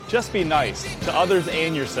Just be nice to others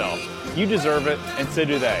and yourself. You deserve it, and so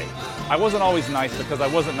do they. I wasn't always nice because I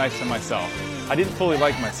wasn't nice to myself. I didn't fully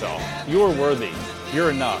like myself. You're worthy.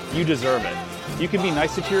 You're enough. You deserve it. You can be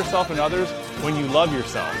nicer to yourself and others when you love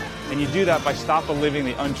yourself. And you do that by stopping believing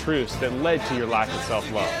the untruths that led to your lack of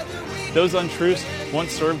self-love. Those untruths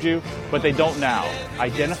once served you, but they don't now.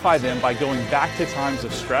 Identify them by going back to times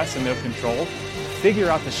of stress and no control. Figure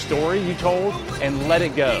out the story you told and let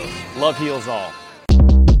it go. Love heals all.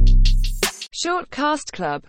 Shortcast Club.